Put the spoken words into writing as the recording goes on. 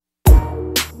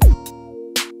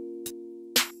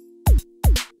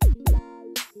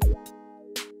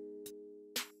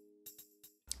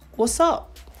What's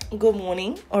up? Good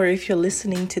morning, or if you're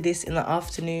listening to this in the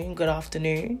afternoon, good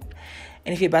afternoon.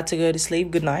 And if you're about to go to sleep,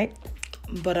 good night.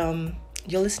 But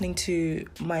you're listening to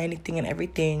My Anything and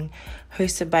Everything,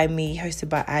 hosted by me, hosted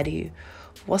by Adi.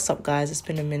 What's up, guys? It's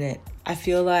been a minute. I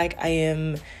feel like I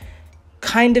am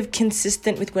kind of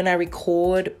consistent with when I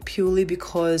record, purely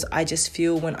because I just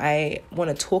feel when I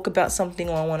want to talk about something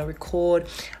or I want to record,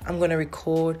 I'm going to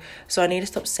record. So I need to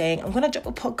stop saying I'm going to drop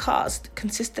a podcast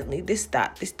consistently, this,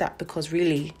 that, because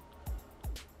really,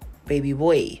 baby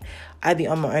boy, I be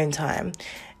on my own time.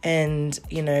 And,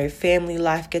 family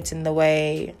life gets in the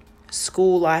way,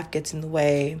 school life gets in the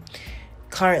way,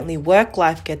 currently work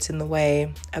life gets in the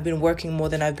way. I've been working more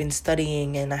than I've been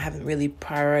studying, and I haven't really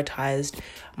prioritized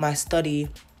my study.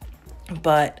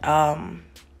 But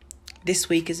this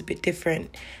week is a bit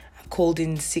different. I've called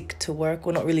in sick to work.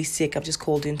 Well, not really sick. I've just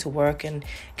called in to work and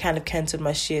kind of cancelled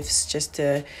my shifts just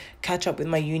to catch up with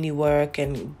my uni work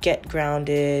and get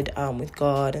grounded with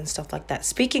God and stuff like that.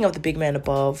 Speaking of the big man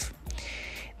above,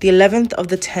 the 11th of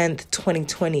the 10th,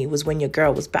 2020 was when your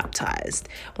girl was baptized,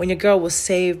 when your girl was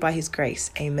saved by his grace.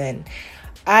 Amen.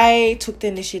 I took the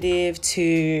initiative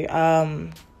to,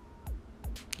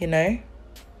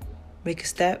 make a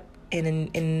step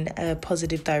in a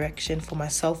positive direction for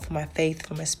myself, for my faith,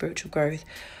 for my spiritual growth.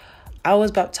 I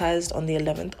was baptized on the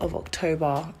 11th of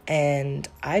October, and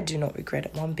I do not regret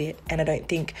it one bit. And I don't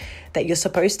think that you're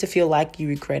supposed to feel like you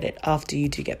regret it after you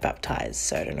do get baptized.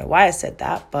 So I don't know why I said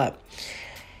that, but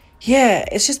yeah,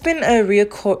 it's just been a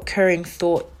recurring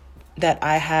thought that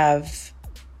I have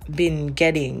been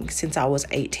getting since I was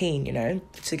 18,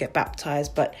 to get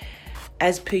baptized. But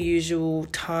as per usual,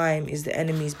 time is the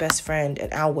enemy's best friend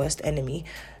and our worst enemy.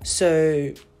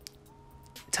 So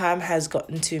time has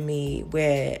gotten to me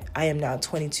where I am now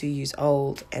 22 years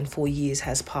old and 4 years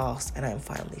has passed and I am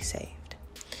finally saved.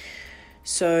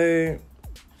 So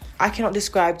I cannot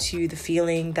describe to you the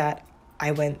feeling that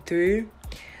I went through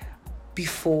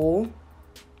before,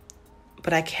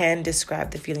 but I can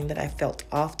describe the feeling that I felt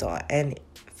after. And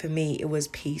for me, it was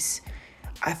peace.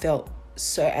 I felt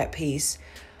so at peace.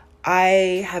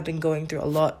 I have been going through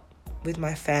a lot with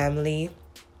my family.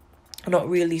 Not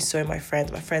really so my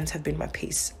friends. My friends have been my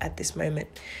peace at this moment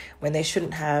when they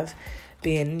shouldn't have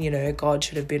been. God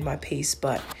should have been my peace.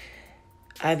 But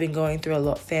I've been going through a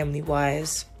lot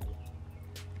family-wise.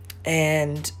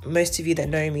 And most of you that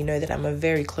know me know that I'm a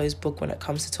very closed book when it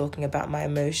comes to talking about my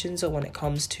emotions, or when it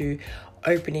comes to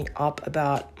opening up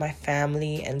about my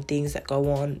family and things that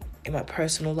go on in my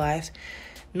personal life.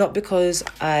 Not because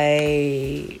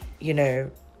I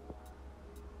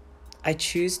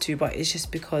choose to, but it's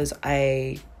just because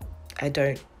I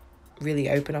don't really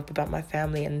open up about my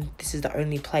family, and this is the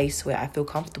only place where I feel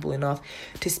comfortable enough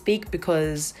to speak,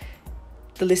 because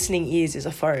the listening ears is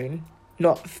a phone,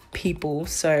 not people.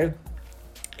 So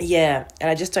yeah, and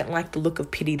I just don't like the look of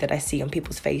pity that I see on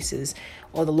people's faces,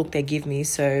 or the look they give me.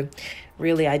 So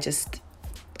really, I just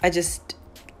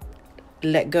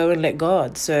let go and let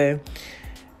God. So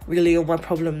really, all my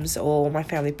problems, all my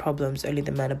family problems, only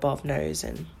the man above knows,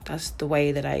 and that's the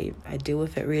way that I deal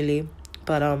with it, really.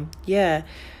 But yeah,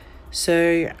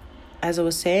 so as I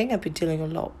was saying, I've been dealing a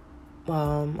lot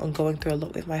I'm going through a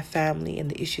lot with my family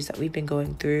and the issues that we've been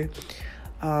going through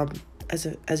as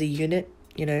a unit,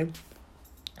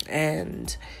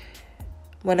 and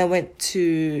when I went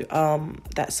to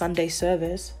that Sunday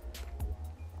service,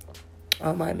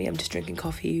 mind me, I'm just drinking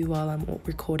coffee while I'm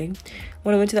recording.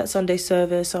 When I went to that Sunday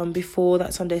service, before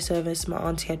that Sunday service, my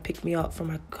auntie had picked me up from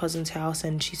my cousin's house,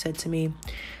 and she said to me,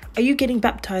 "Are you getting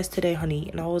baptized today, honey?"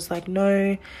 And I was like,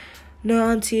 No,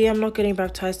 auntie, I'm not getting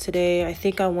baptized today. I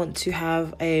think I want to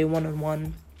have a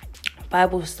one-on-one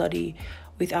Bible study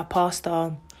with our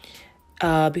pastor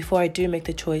before I do make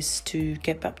the choice to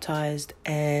get baptized,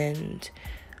 and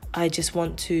I just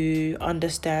want to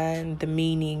understand the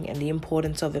meaning and the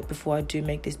importance of it before I do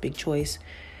make this big choice.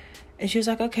 And she was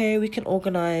like, okay, we can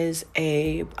organize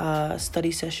a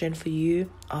study session for you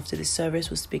after this service.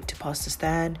 We'll speak to Pastor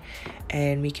Stan,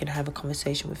 and we can have a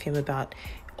conversation with him about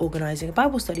organizing a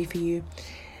Bible study for you.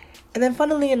 And then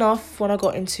funnily enough, when I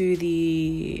got into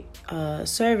the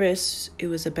service, it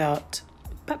was about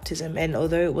baptism. And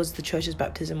although it was the church's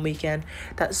baptism weekend,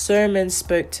 that sermon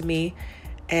spoke to me,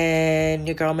 and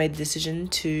your girl made the decision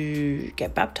to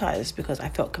get baptized because I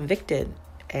felt convicted.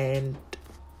 And,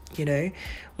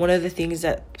 one of the things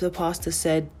that the pastor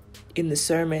said in the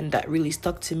sermon that really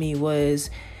stuck to me was,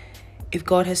 if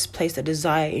God has placed a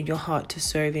desire in your heart to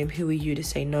serve him, who are you to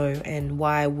say no? And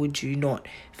why would you not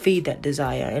feed that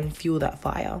desire and fuel that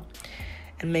fire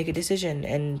and make a decision?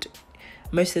 And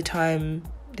most of the time,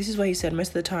 this is what he said, most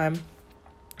of the time,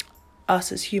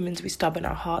 us as humans, we stubborn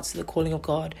our hearts to the calling of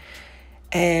God.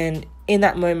 And in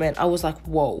that moment, I was like,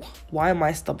 whoa, why am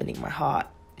I stubborning my heart?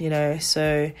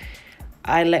 So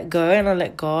I let go and I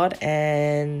let God,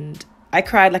 and I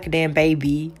cried like a damn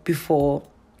baby before.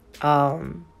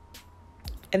 And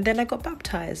then I got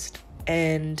baptized,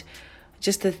 and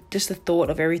just the thought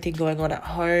of everything going on at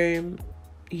home,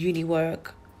 uni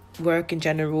work in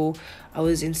general, I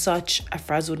was in such a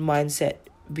frazzled mindset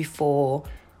before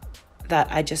that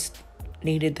I just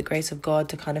needed the grace of God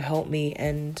to kind of help me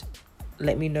and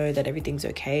let me know that everything's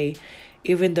okay.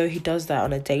 Even though he does that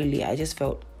on a daily, I just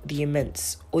felt the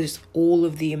immense, or just all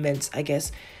of the immense, I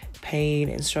guess, pain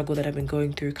and struggle that I've been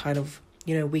going through kind of,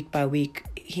 week by week,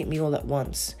 hit me all at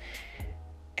once.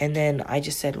 And then I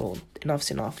just said, well,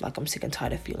 enough's enough. Like, I'm sick and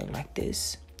tired of feeling like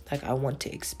this. Like, I want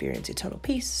to experience eternal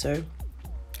peace. So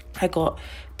I got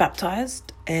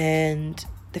baptized, and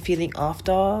the feeling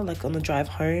after, like on the drive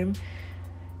home,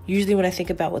 usually when I think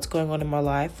about what's going on in my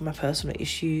life, my personal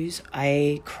issues,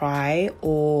 I cry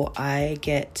or I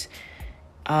get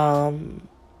antsy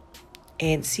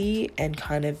and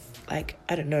kind of like,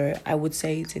 I don't know, I would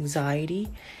say it's anxiety.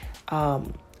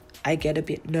 I get a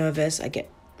bit nervous. I get,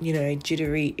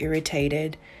 jittery,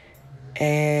 irritated,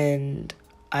 and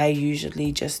I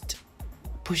usually just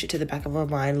push it to the back of my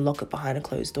mind, lock it behind a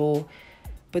closed door.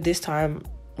 But this time,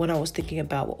 when I was thinking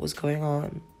about what was going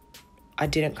on, I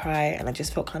didn't cry, and I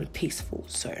just felt kind of peaceful.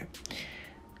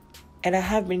 And I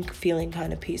have been feeling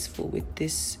kind of peaceful with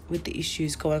the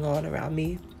issues going on around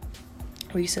me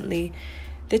recently.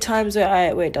 There are times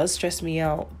where it does stress me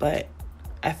out, but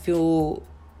I feel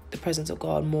the presence of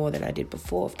God more than I did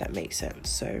before, if that makes sense.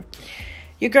 So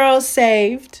your girl's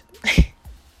saved.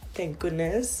 Thank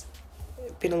goodness.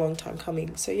 It's been a long time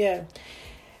coming. So yeah.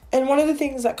 And one of the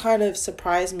things that kind of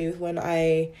surprised me when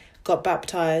I got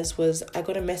baptized was I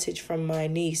got a message from my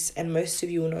niece, and most of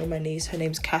you will know my niece. Her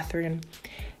name's Catherine.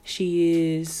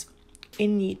 She is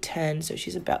in year 10, so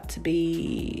she's about to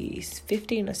be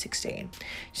 15 or 16.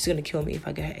 She's going to kill me if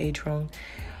I get her age wrong.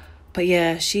 But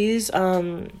yeah, she's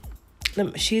the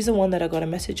one that I got a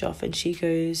message off, and she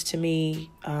goes to me,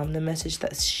 the message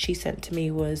that she sent to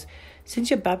me was, since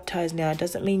you're baptized now, it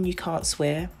doesn't mean you can't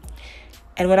swear.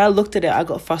 And when I looked at it, I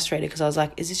got frustrated because I was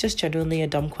like, is this just genuinely a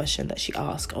dumb question that she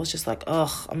asked? I was just like,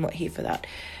 ugh, I'm not here for that.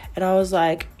 And I was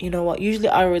like, you know what? Usually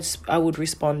I would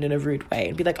respond in a rude way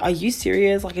and be like, are you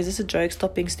serious? Like, is this a joke?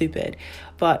 Stop being stupid.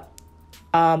 But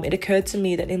it occurred to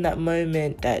me that in that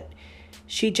moment that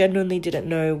she genuinely didn't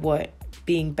know what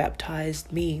being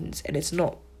baptized means. And it's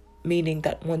not meaning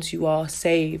that once you are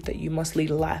saved that you must lead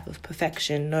a life of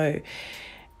perfection. No,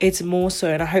 it's more so,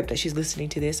 and I hope that she's listening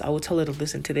to this. I will tell her to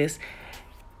listen to this.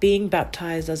 Being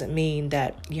baptized doesn't mean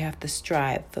that you have to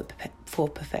strive for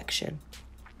perfection.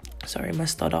 Sorry, my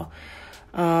stutter.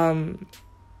 It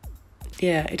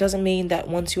doesn't mean that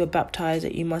once you are baptized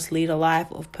that you must lead a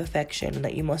life of perfection and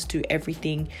that you must do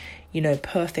everything,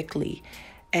 perfectly.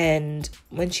 And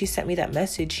when she sent me that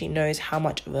message, she knows how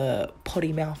much of a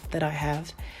potty mouth that I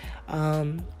have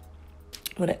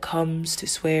when it comes to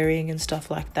swearing and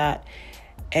stuff like that.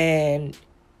 And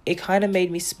it kind of made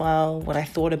me smile when I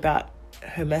thought about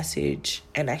her message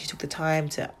and actually took the time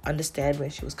to understand where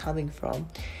she was coming from.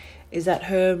 Is that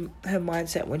her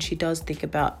mindset when she does think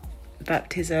about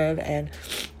baptism and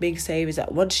being saved is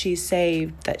that once she's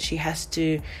saved that she has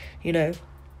to,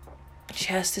 she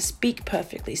has to speak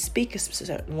perfectly, speak a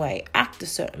certain way, act a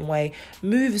certain way,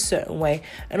 move a certain way.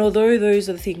 And although those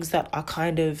are the things that are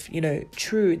kind of,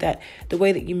 true, that the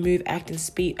way that you move, act, and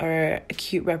speak are a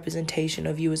cute representation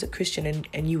of you as a Christian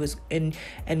and you as and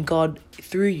God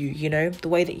through you, the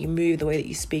way that you move, the way that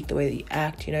you speak, the way that you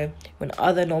act, when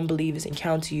other non-believers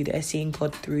encounter you, they're seeing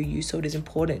God through you. So it is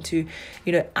important to,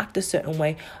 act a certain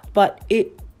way. But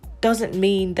it doesn't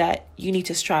mean that you need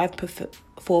to strive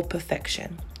for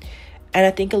perfection. And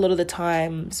I think a lot of the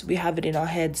times we have it in our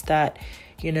heads that,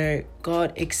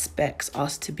 God expects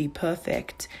us to be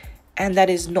perfect. And that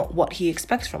is not what he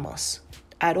expects from us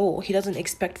at all. He doesn't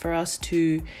expect for us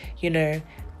to,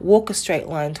 walk a straight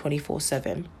line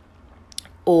 24/7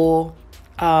 or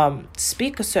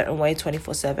speak a certain way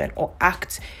 24/7 or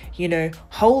act,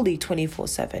 holy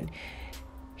 24/7.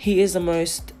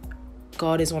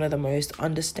 God is one of the most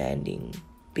understanding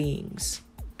beings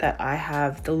that I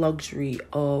have the luxury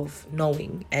of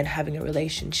knowing and having a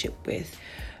relationship with,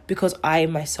 because I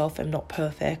myself am not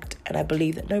perfect, and I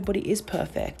believe that nobody is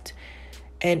perfect.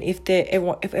 And if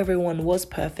everyone was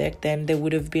perfect, then there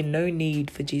would have been no need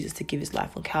for Jesus to give his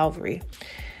life on Calvary.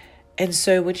 And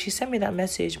so when she sent me that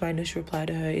message, my initial reply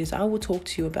to her is, I will talk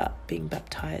to you about being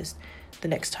baptized the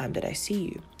next time that I see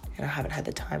you. and I haven't had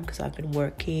the time because I've been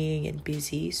working and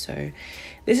busy. So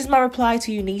this is my reply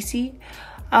to you, Nisi.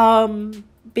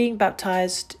 Being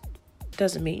baptized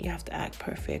doesn't mean you have to act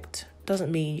perfect.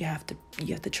 Doesn't mean you have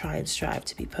to try and strive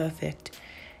to be perfect.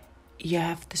 You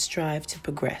have to strive to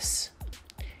progress.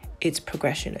 It's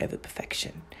progression over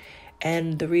perfection.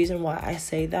 And the reason why I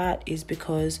say that is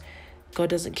because God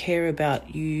doesn't care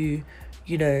about you,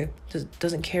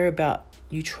 doesn't care about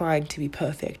you trying to be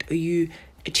perfect or you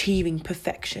achieving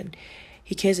perfection.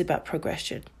 He cares about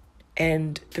progression.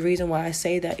 And the reason why I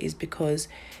say that is because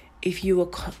if you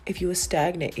are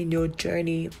stagnant in your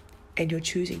journey and you're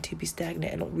choosing to be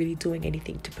stagnant and not really doing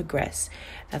anything to progress,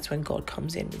 that's when God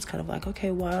comes in. It's kind of like,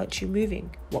 okay, why aren't you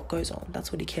moving? What goes on?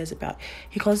 That's what he cares about.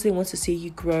 He constantly wants to see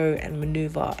you grow and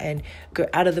maneuver and go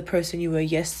out of the person you were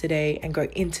yesterday and go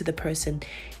into the person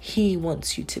he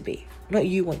wants you to be. Not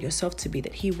you want yourself to be,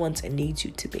 that he wants and needs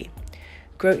you to be.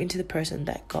 Grow into the person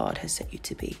that God has set you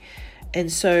to be.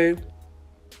 And so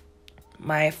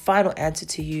my final answer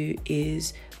to you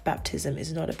is baptism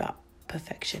is not about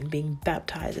perfection. Being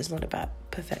baptized is not about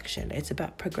perfection. It's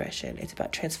about progression. It's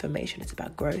about transformation. It's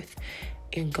about growth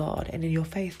in God and in your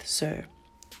faith. So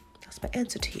that's my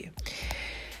answer to you.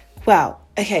 Wow.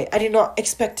 Okay. I did not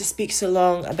expect to speak so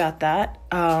long about that.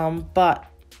 But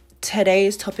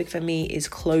today's topic for me is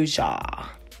closure.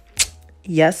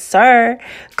 Yes, sir.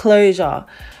 Closure.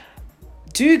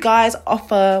 Do guys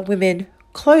offer women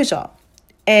closure?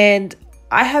 And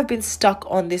I have been stuck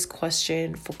on this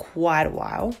question for quite a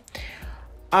while.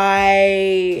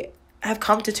 I have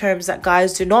come to terms that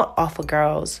guys do not offer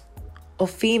girls or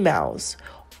females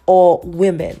or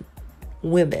women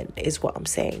is what I'm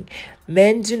saying.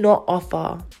 Men do not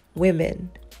offer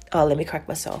women. Oh, let me correct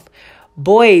myself.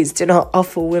 Boys do not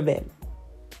offer women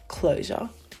closure.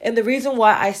 And the reason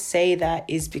why I say that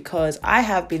is because I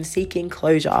have been seeking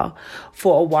closure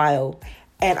for a while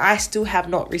and I still have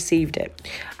not received it.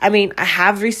 I mean, I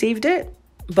have received it,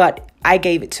 but I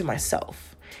gave it to myself.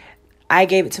 I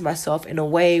gave it to myself in a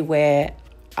way where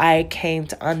I came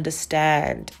to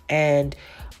understand and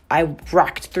I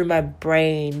racked through my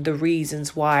brain the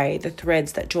reasons why, the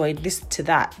threads that joined this to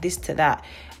that,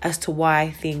 as to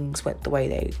why things went the way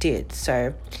they did.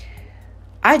 So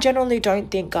I generally don't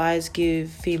think guys give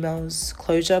females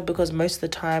closure because most of the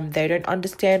time they don't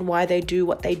understand why they do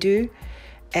what they do.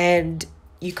 And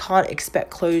you can't expect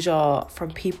closure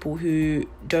from people who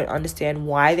don't understand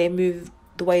why they move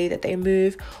the way that they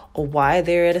move or why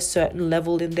they're at a certain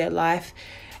level in their life.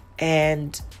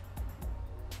 And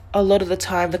a lot of the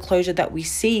time, the closure that we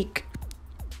seek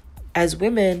as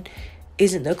women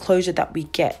isn't the closure that we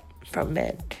get from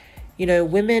men.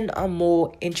 Women are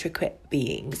more intricate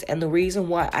beings. And the reason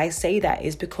why I say that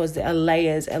is because there are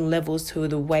layers and levels to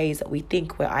the ways that we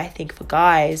think, where I think for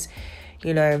guys,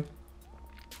 it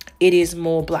is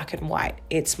more black and white.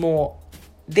 It's more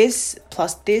this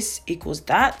plus this equals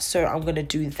that. So I'm going to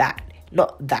do that,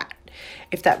 not that.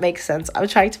 If that makes sense. I'm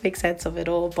trying to make sense of it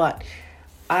all. But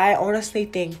I honestly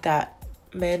think that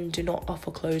men do not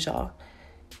offer closure.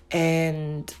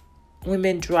 And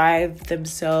women drive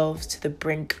themselves to the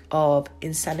brink of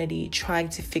insanity trying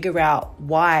to figure out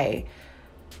why,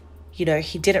 he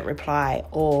didn't reply,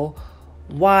 or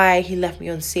why he left me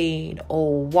unseen,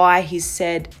 or why he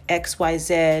said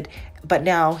XYZ, but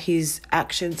now his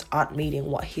actions aren't meeting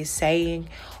what he's saying.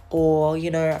 Or,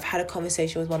 I've had a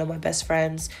conversation with one of my best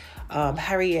friends,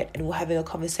 Harriet, and we're having a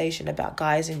conversation about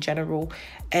guys in general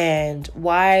and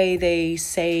why they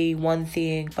say one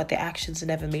thing but their actions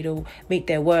never meet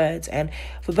their words. And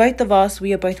for both of us,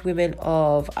 we are both women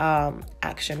of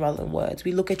action rather than words.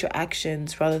 We look at your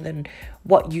actions rather than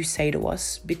what you say to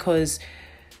us, because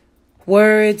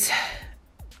words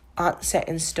aren't set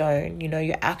in stone.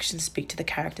 Your actions speak to the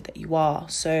character that you are.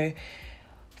 So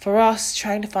for us,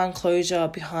 trying to find closure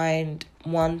behind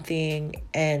one thing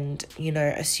and,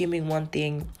 assuming one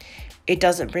thing, it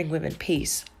doesn't bring women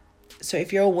peace. So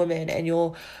if you're a woman and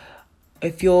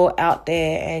if you're out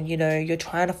there and, you're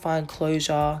trying to find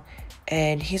closure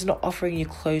and he's not offering you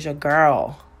closure,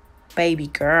 baby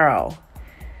girl,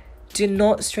 do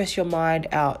not stress your mind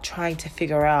out trying to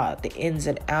figure out the ins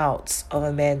and outs of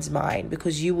a man's mind,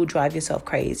 because you will drive yourself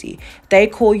crazy. They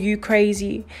call you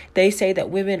crazy. They say that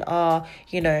women are,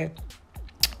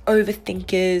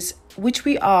 overthinkers, which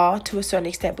we are to a certain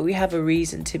extent, but we have a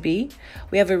reason to be.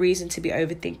 We have a reason to be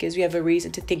overthinkers. We have a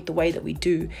reason to think the way that we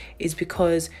do is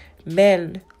because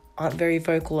men aren't very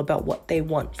vocal about what they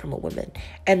want from a woman.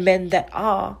 And men that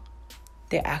are,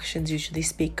 their actions usually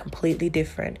speak completely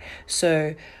different.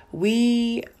 So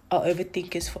we are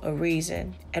overthinkers for a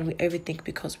reason, and we overthink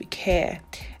because we care.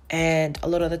 And a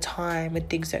lot of the time when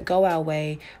things don't go our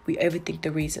way, we overthink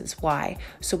the reasons why.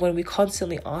 So when we're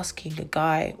constantly asking a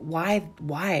guy, why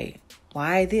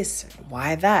this,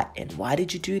 why that, and why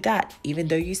did you do that, even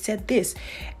though you said this,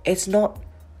 it's not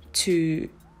to,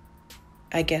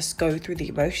 I guess, go through the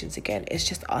emotions again. It's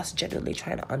just us genuinely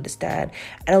trying to understand.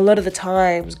 And a lot of the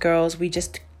times, girls, we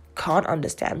just can't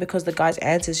understand because the guy's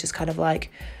answer is just kind of like,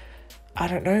 I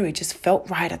don't know, it just felt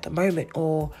right at the moment,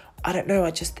 or I don't know,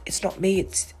 it's not me,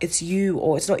 it's you,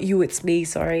 or it's not you, it's me,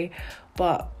 sorry.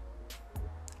 But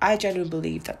I genuinely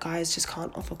believe that guys just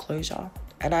can't offer closure.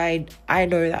 And I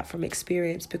know that from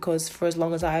experience, because for as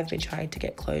long as I've been trying to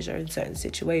get closure in certain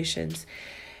situations,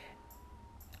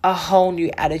 a whole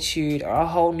new attitude or a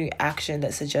whole new action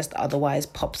that suggests otherwise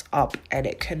pops up, and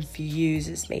it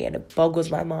confuses me and it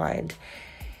boggles my mind.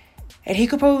 And he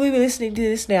could probably be listening to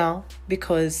this now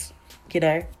because, you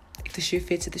know, if the shoe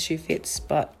fits, the shoe fits.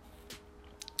 But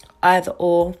either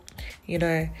or, you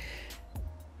know,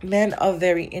 men are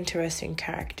very interesting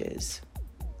characters,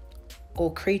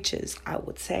 or creatures, I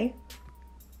would say.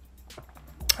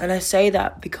 And I say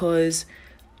that because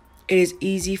it is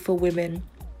easy for women,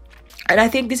 and I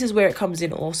think this is where it comes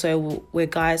in also, where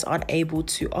guys aren't able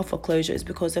to offer closure, is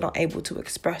because they're not able to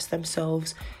express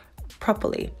themselves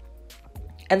properly.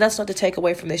 And that's not to take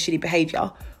away from their shitty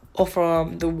behavior or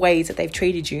from the ways that they've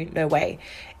treated you, no way.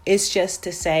 It's just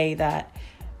to say that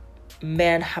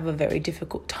men have a very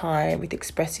difficult time with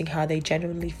expressing how they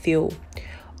genuinely feel,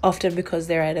 often because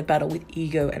they're at a battle with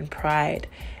ego and pride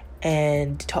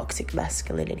and toxic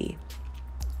masculinity.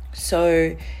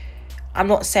 So I'm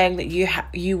not saying that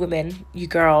you women, you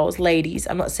girls, ladies,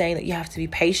 I'm not saying that you have to be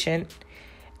patient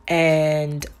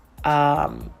and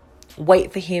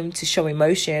wait for him to show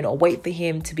emotion, or wait for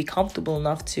him to be comfortable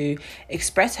enough to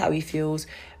express how he feels,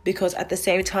 because at the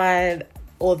same time,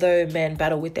 although men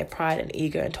battle with their pride and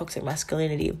ego and toxic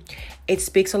masculinity, it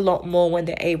speaks a lot more when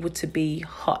they're able to be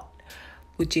hot,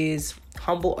 which is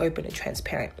humble, open, and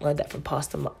transparent. Learned that from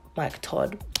Pastor Mike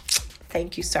Todd.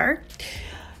 Thank you, sir.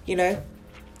 You know,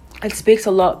 it speaks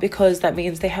a lot because that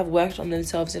means they have worked on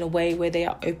themselves in a way where they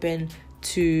are open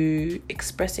to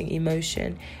expressing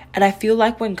emotion. And I feel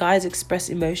like when guys express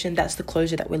emotion, that's the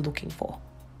closure that we're looking for,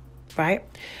 right?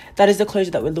 That is the closure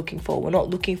that we're looking for. We're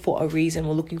not looking for a reason.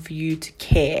 We're looking for you to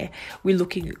care. We're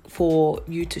looking for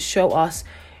you to show us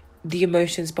the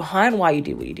emotions behind why you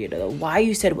did what you did, or why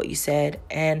you said what you said.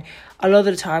 And a lot of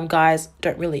the time, guys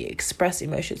don't really express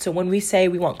emotion. So when we say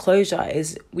we want closure,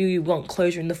 is we want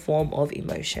closure in the form of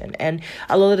emotion. And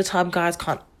a lot of the time, guys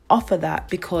can't offer that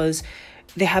because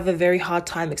they have a very hard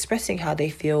time expressing how they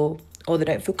feel, or they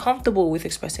don't feel comfortable with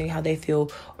expressing how they feel,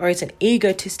 or it's an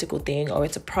egotistical thing, or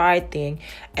it's a pride thing,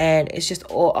 and it's just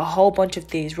a whole bunch of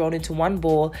things rolled into one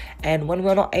ball. And when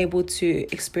we're not able to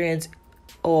experience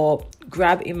or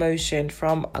grab emotion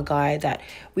from a guy that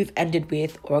we've ended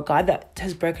with, or a guy that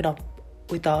has broken up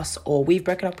with us, or we've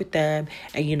broken up with them,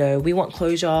 and, you know, we want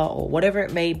closure or whatever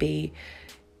it may be,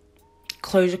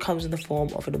 closure comes in the form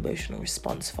of an emotional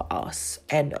response for us.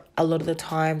 And a lot of the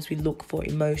times we look for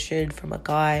emotion from a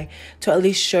guy to at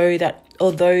least show that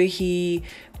although he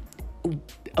did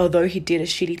a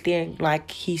shitty thing,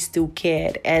 like, he still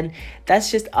cared. And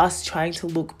that's just us trying to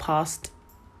look past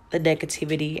the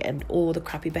negativity and all the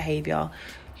crappy behavior,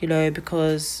 you know,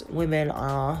 because women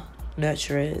are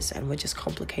nurturers and we're just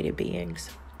complicated beings.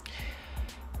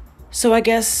 So I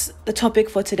guess the topic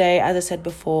for today, as I said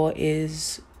before,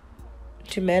 is,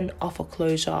 do men offer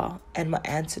closure? And my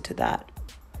answer to that,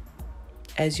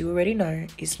 as you already know,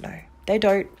 is no. They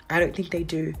don't. I don't think they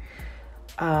do.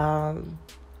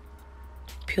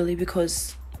 Purely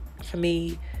because, for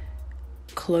me,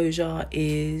 closure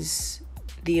is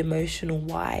the emotional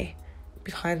why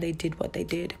behind why they did what they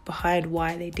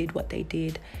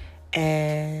did.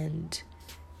 And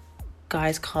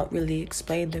guys can't really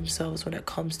explain themselves when it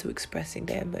comes to expressing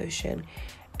their emotion.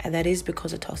 And that is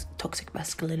because of toxic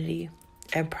masculinity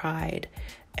and pride,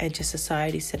 and just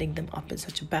society setting them up in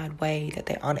such a bad way that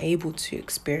they're unable to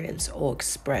experience or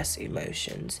express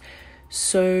emotions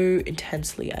so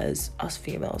intensely as us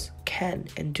females can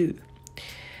and do.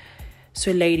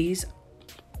 So ladies,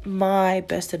 my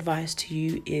best advice to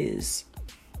you is,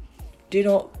 do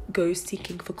not go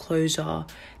seeking for closure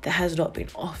that has not been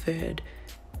offered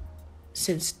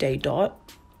since day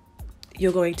dot.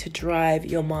 You're going to drive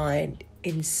your mind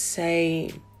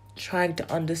insane trying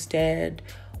to understand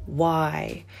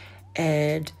why,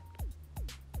 and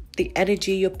the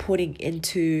energy you're putting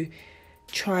into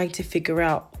trying to figure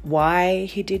out why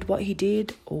he did what he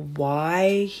did, or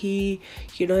why he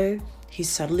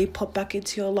suddenly popped back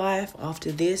into your life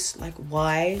after this, like,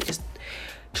 why? Just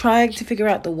trying to figure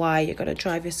out the why. You're going to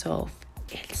drive yourself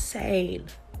insane.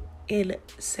 And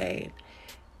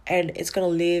it's going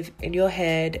to live in your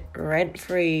head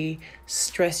rent-free,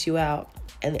 stress you out.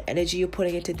 And the energy you're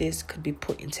putting into this could be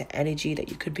put into energy that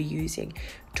you could be using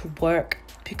to work,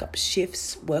 pick up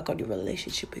shifts, work on your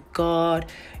relationship with God,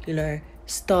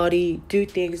 study, do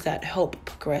things that help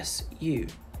progress you,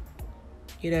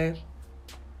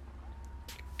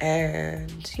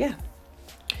 And yeah,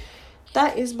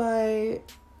 that is my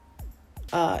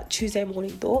Tuesday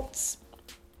morning thoughts.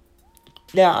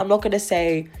 Now, I'm not going to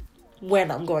say when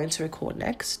I'm going to record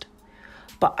next,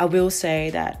 but I will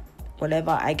say that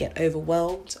whenever I get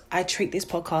overwhelmed, I treat this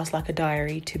podcast like a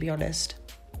diary, to be honest.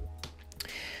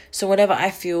 So whenever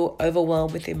I feel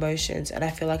overwhelmed with emotions and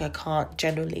I feel like I can't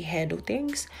genuinely handle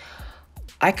things,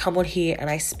 I come on here and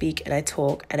I speak and I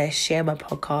talk and I share my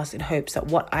podcast in hopes that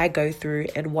what I go through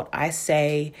and what I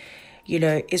say,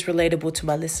 is relatable to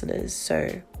my listeners.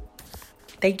 So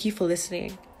thank you for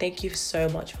listening. Thank you so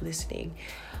much for listening.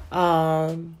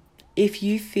 If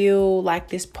you feel like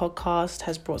this podcast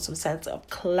has brought some sense of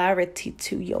clarity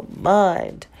to your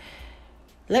mind,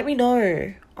 let me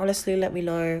know. Honestly, let me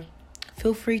know.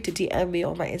 Feel free to DM me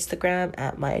on my Instagram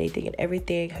at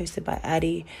myanythingandeverything, hosted by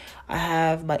Addie. I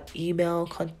have my email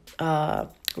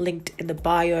linked in the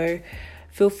bio.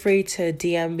 Feel free to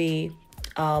DM me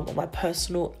on my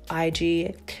personal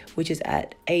IG, which is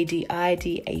at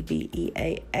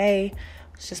ADIDABEAA.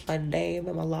 It's just my name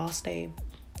and my last name.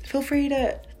 Feel free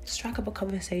to strike up a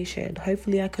conversation.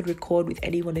 Hopefully I could record with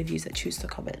any one of you that choose to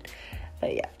comment.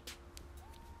 But yeah,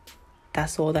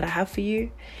 that's all that I have for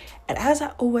you. And as I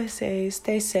always say,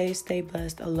 stay safe, stay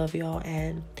blessed. I love y'all,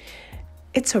 and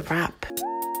it's a wrap.